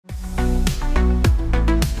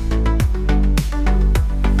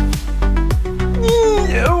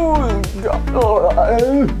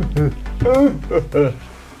Well,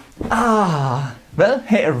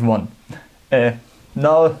 hey everyone.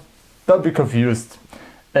 No, don't be confused.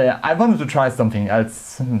 I wanted to try something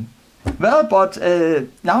else. Well, but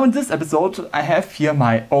now in this episode I have here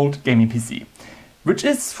my old gaming PC, which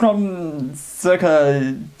is from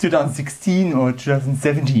circa 2016 or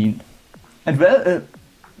 2017. And well,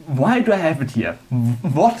 why do I have it here?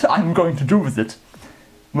 What I'm going to do with it?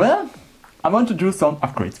 Well, I want to do some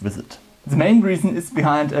upgrades with it. The main reason is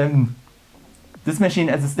behind this machine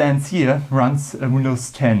as it stands here runs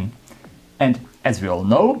Windows 10. And as we all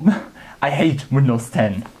know, I hate Windows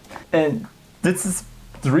 10. And this is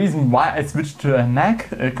the reason why I switched to a Mac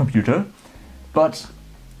computer. But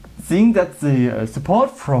seeing that the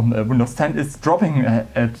support from Windows 10 is dropping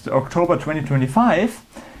at October 2025,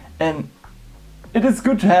 it is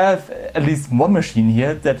good to have at least one machine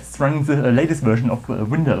here that is running the latest version of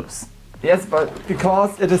Windows. Yes, but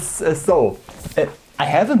because it is so. I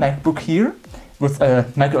have a MacBook here with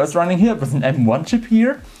macOS running here with an M1 chip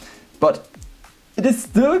here, but it is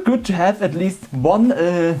still good to have at least one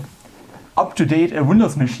up-to-date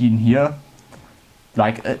Windows machine here,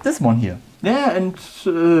 like this one here. Yeah, and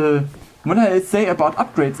when I say about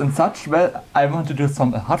upgrades and such, well, I want to do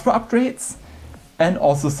some hardware upgrades and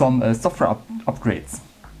also some software upgrades.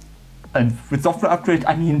 And with software upgrade,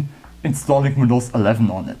 I mean installing Windows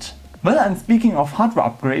 11 on it. Well, and speaking of hardware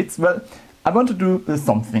upgrades, well, I want to do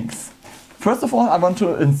some things. First of all, I want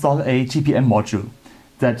to install a TPM module.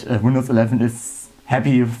 That Windows 11 is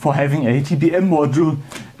happy for having a TPM module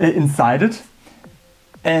inside it.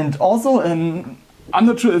 And also, I'm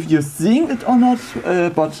not sure if you're seeing it or not,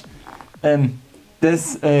 but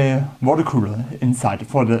there's a water cooler inside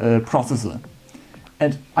for the processor.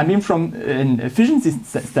 And I mean, from an efficiency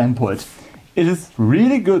standpoint, it is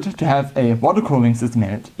really good to have a water cooling system in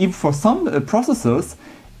it. Even for some processors,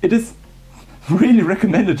 it is really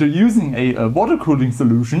recommended to using a water cooling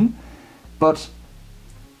solution, but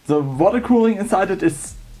the water cooling inside it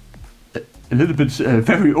is a little bit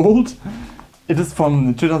very old. It is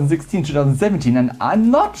from 2016-2017, and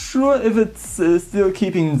I'm not sure if it's still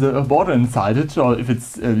keeping the water inside it or if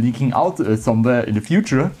it's leaking out somewhere in the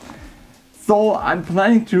future. So I'm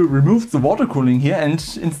planning to remove the water cooling here and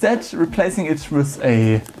instead replacing it with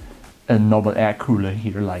a normal air cooler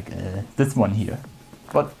here, like this one here.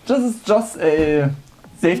 But this is just a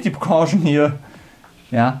safety precaution here.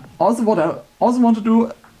 Yeah. Also, what I also want to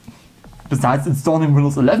do, besides installing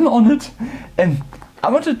Windows 11 on it, and I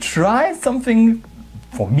want to try something,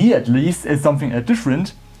 for me at least, is something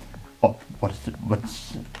different. Or what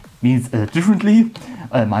means differently.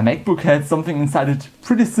 My MacBook had something inside it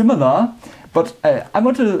pretty similar, but I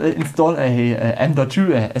want to install a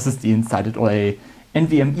M.2 SSD inside it, or a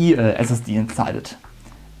NVMe SSD inside it.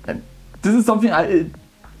 And this is something I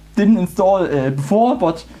didn't install before,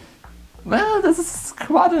 but well, this is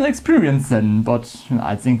quite an experience then, but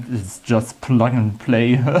I think it's just plug and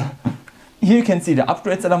play. Here you can see the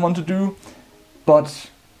upgrades that I want to do,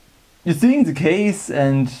 but you're seeing the case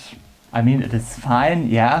and I mean it is fine,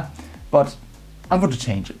 yeah, but I want to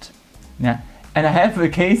change it. Yeah, and I have a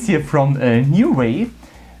case here from New Way,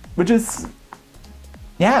 which is,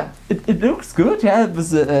 yeah, it looks good, yeah,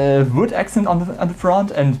 with a wood accent on the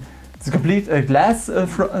front and the complete glass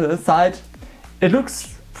side. It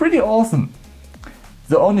looks pretty awesome.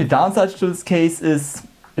 The only downside to this case is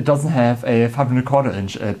it doesn't have a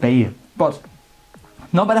 5.25" bay. But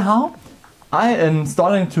no matter how, I am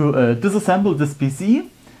starting to disassemble this PC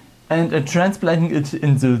and transplanting it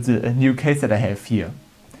into the new case that I have here.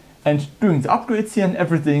 And doing the upgrades here and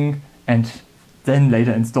everything, and then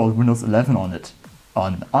later install Windows 11 on it.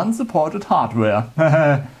 On unsupported hardware.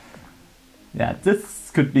 Yeah,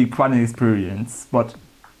 this could be quite an experience, but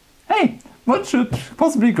hey, what should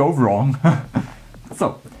possibly go wrong?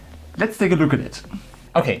 So, let's take a look at it.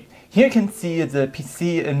 Okay, here you can see the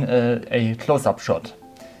PC in a close-up shot.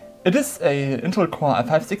 It is a Intel Core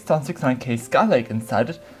i5 6600K Skylake inside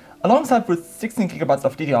it, alongside with 16GB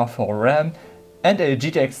of DDR4 RAM and a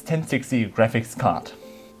GTX 1060 graphics card.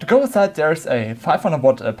 To go aside, there's a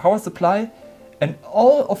 500W power supply, and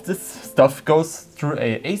all of this stuff goes through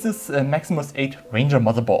a Asus Maximus 8 Ranger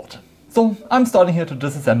motherboard. So I'm starting here to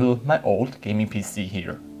disassemble my old gaming PC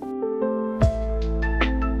here.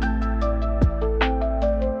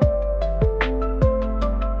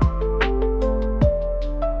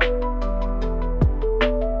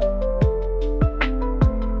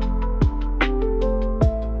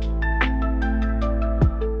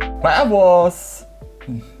 Well, I was,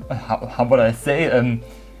 how would I say,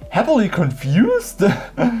 happily confused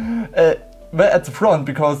at the front,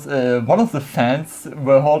 because one of the fans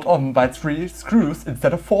were held on by 3 screws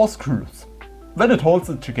instead of 4 screws. when it holds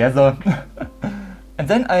it together. And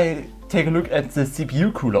then I take a look at the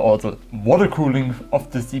CPU cooler, or the water cooling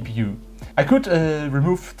of the CPU. I could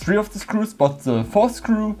remove 3 of the screws, but the 4th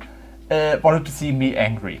screw wanted to see me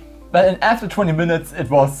angry. Well, and after 20 minutes it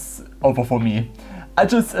was over for me. I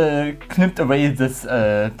just knipped away this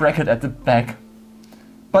bracket at the back.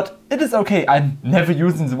 But it is okay, I'm never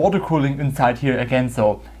using the water cooling inside here again,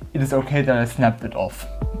 so it is okay that I snapped it off.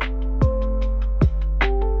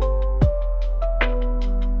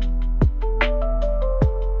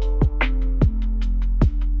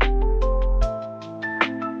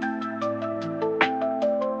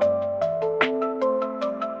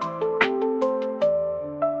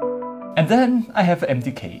 And then I have an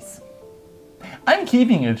empty case. I'm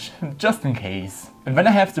keeping it, just in case. And when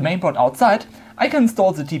I have the mainboard outside, I can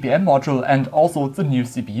install the TPM module and also the new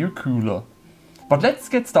CPU cooler. But let's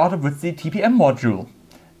get started with the TPM module.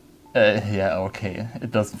 Yeah, okay,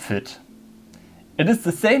 it doesn't fit. It is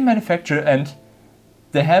the same manufacturer and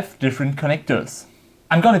they have different connectors.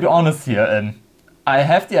 I'm gonna be honest here, I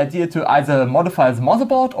have the idea to either modify the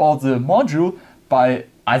motherboard or the module by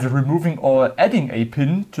either removing or adding a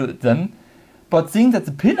pin to them, but seeing that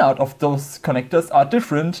the pinout of those connectors are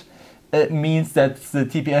different means that the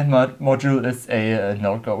TPM module is a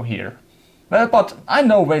no-go here. Well, but I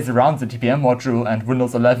know ways around the TPM module and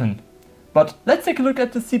Windows 11. But let's take a look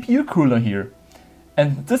at the CPU cooler here.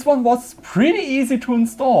 And this one was pretty easy to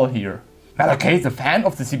install here. Well, okay, the fan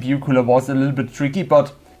of the CPU cooler was a little bit tricky,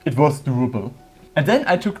 but it was doable. And then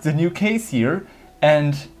I took the new case here,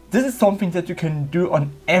 and this is something that you can do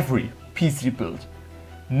on every PC build.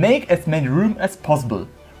 Make as many room as possible.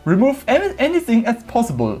 Remove anything as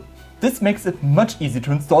possible. This makes it much easier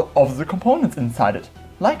to install all the components inside it,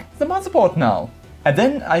 like the motherboard now. And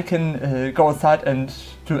then I can go aside and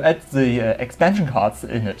to add the expansion cards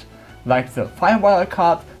in it, like the Firewire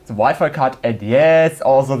card, the Wi-Fi card, and yes,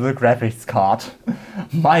 also the graphics card.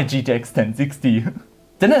 My GTX 1060.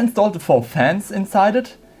 Then I installed the 4 fans inside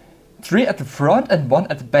it, 3 at the front and 1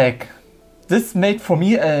 at the back. This made for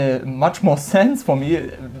me much more sense for me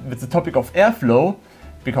with the topic of airflow,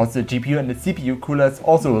 because the GPU and the CPU cooler is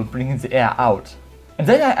also bringing the air out. And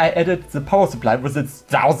then I added the power supply with its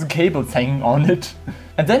 1000 cables hanging on it.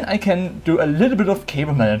 And then I can do a little bit of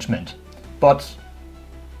cable management. But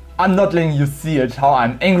I'm not letting you see it, how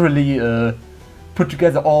I'm angrily put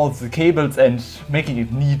together all the cables and making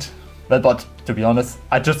it neat. Well, but to be honest,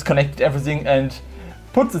 I just connected everything and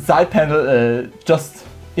put the side panel just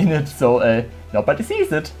in it, so nobody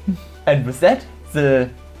sees it. And with that,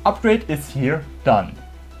 the upgrade is here done.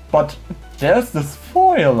 But there's this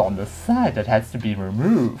foil on the side that has to be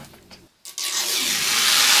removed.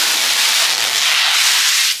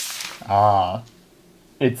 Ah,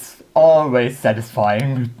 it's always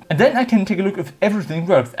satisfying. And then I can take a look if everything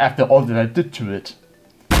works after all that I did to it.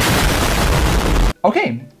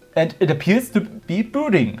 Okay, and it appears to be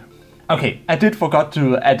booting. Okay, I did forgot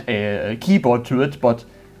to add a keyboard to it, but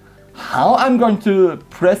how I'm going to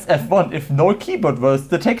press F1 if no keyboard was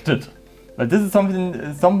detected? But this is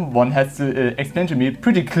something someone has to explain to me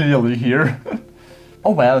pretty clearly here.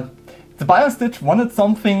 Oh well, the BIOS did wanted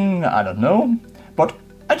something, I don't know, but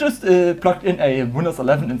I just plugged in a Windows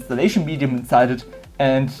 11 installation medium inside it,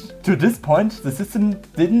 and to this point the system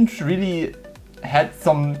didn't really had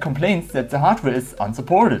some complaints that the hardware is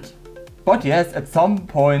unsupported. But yes, at some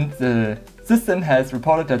point the system has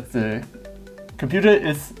reported that the computer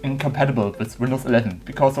is incompatible with Windows 11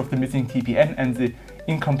 because of the missing TPM and the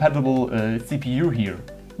incompatible CPU here.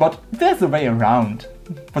 But there's a way around.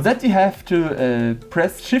 For that you have to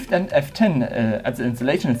press Shift and F10 at the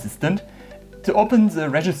installation assistant to open the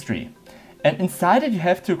registry. And inside it you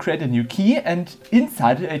have to create a new key and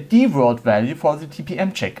inside it a dword value for the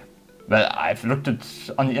TPM check. Well, I've looked at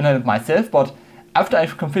on the internet myself, but after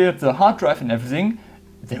I've configured the hard drive and everything,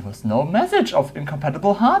 there was no message of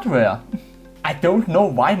incompatible hardware. I don't know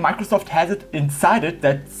why Microsoft has it inside it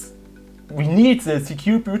that we need the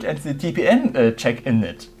secure boot and the TPM check in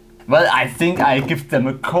it. Well, I think I give them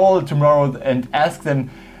a call tomorrow and ask them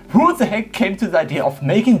who the heck came to the idea of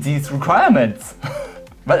making these requirements.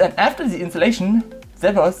 Well, and after the installation,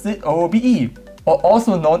 there was the OBE, or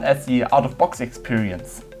also known as the out-of-box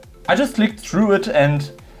experience. I just clicked through it,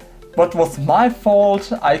 and what was my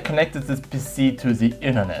fault, I connected this PC to the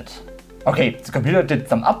internet. Okay, the computer did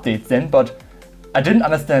some updates then, but I didn't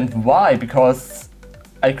understand why, because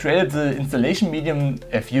I created the installation medium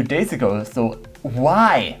a few days ago, so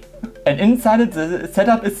why? And inside it, the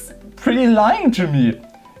setup is pretty lying to me.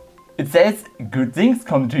 It says good things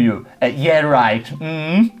come to you. Yeah, right.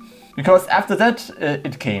 Because after that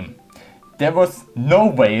it came. There was no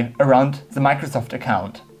way around the Microsoft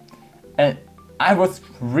account. And I was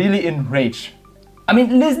really enraged. I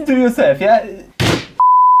mean, listen to yourself, yeah?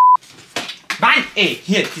 Mann, ey,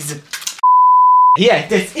 hier, diese... Hier,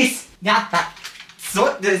 das ist... Ja,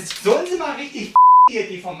 das sollen sie mal richtig hier,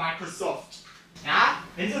 die von Microsoft. Ja,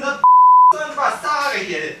 wenn sie so was sagen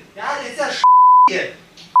hier. Ja, das ist ja hier.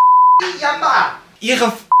 Jammer.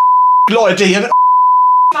 Ihre Leute hier mit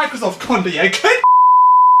Microsoft-Konto, ihr könnt...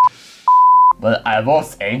 Well, I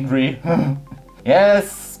was angry.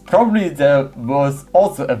 Yes, probably there was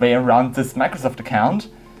also a way around this Microsoft account,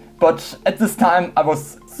 but at this time I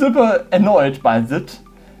was super annoyed by it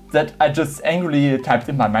that I just angrily typed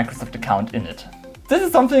in my Microsoft account in it. This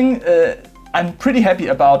is something I'm pretty happy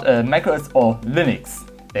about macOS or Linux.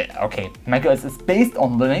 Okay, macOS is based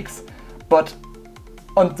on Linux, but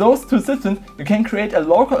on those two systems you can create a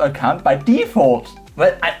local account by default.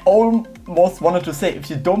 Well, I almost wanted to say, if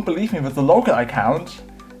you don't believe me with the local account,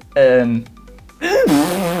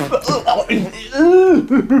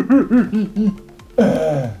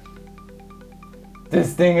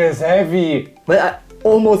 This thing is heavy. Well, I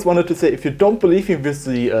almost wanted to say, if you don't believe me with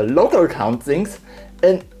the local account things,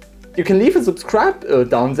 and you can leave a subscribe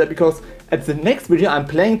down there, because at the next video I'm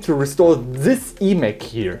planning to restore this eMac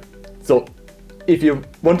here. So if you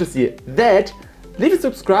want to see that, leave a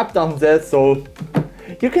subscribe down there so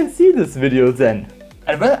you can see this video then.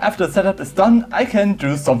 And well, after the setup is done, I can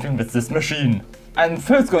do something with this machine. I'm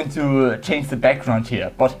first going to change the background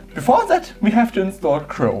here, but before that we have to install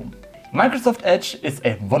Chrome. Microsoft Edge is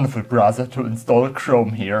a wonderful browser to install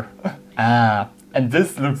Chrome here. And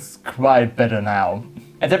this looks quite better now.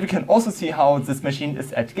 And then we can also see how this machine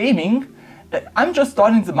is at gaming. I'm just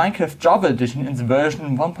starting the Minecraft Java edition in the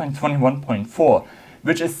version 1.21.4,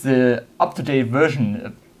 which is the up-to-date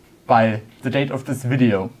version by the date of this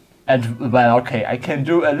video. And well, okay, I can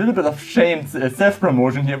do a little bit of shamed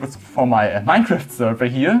self-promotion here for my Minecraft server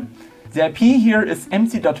here. The IP here is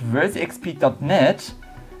mc.versexp.net,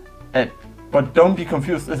 but don't be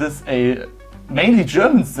confused, this is a mainly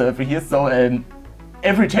German server here, so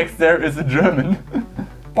every text there is in German.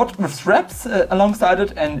 But with wraps alongside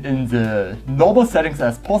it and in the normal settings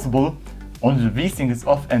as possible, only the VSync is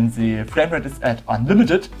off and the frame rate is at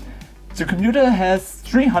unlimited, the computer has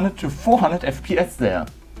 300 to 400 FPS there.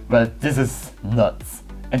 Well, this is nuts.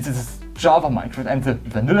 And this is Java Minecraft and the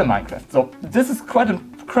vanilla Minecraft, so this is quite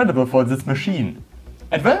incredible for this machine.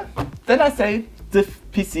 And well, then I say the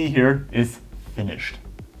PC here is finished.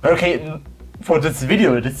 Okay, for this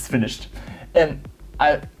video it is finished. And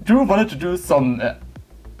I do wanted to do some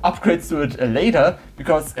upgrades to it later,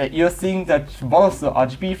 because you're seeing that one of the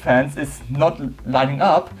RGB fans is not lining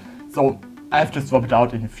up, so I have to swap it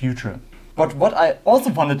out in the future. But what I also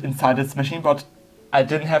wanted inside this machine, but I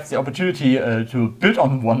didn't have the opportunity to bid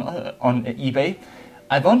on one on eBay,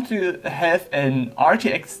 I want to have an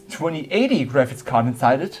RTX 2080 graphics card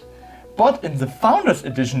inside it, but in the Founders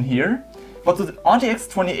Edition here. But with the RTX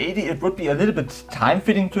 2080 it would be a little bit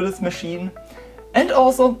time-fitting to this machine. And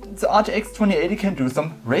also the RTX 2080 can do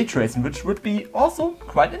some ray tracing, which would be also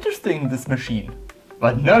quite interesting in this machine.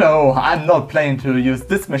 But no, I'm not planning to use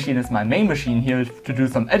this machine as my main machine here to do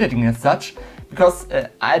some editing and such, because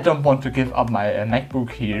I don't want to give up my MacBook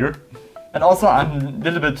here. And also I'm a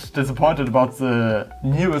little bit disappointed about the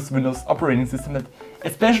newest Windows operating system,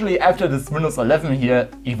 especially after this Windows 11 here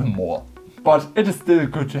even more. But it is still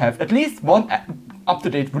good to have at least one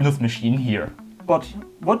up-to-date Windows machine here. But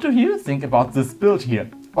what do you think about this build here?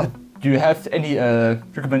 Or do you have any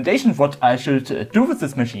recommendations what I should do with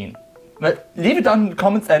this machine? Well, leave it down in the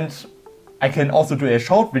comments and I can also do a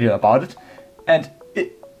short video about it. And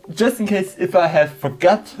just in case if I have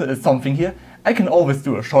forgot something here, I can always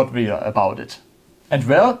do a short video about it. And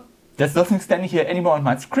well, there's nothing standing here anymore in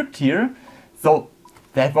my script here. So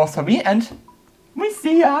that was for me, and we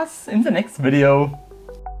see us in the next video.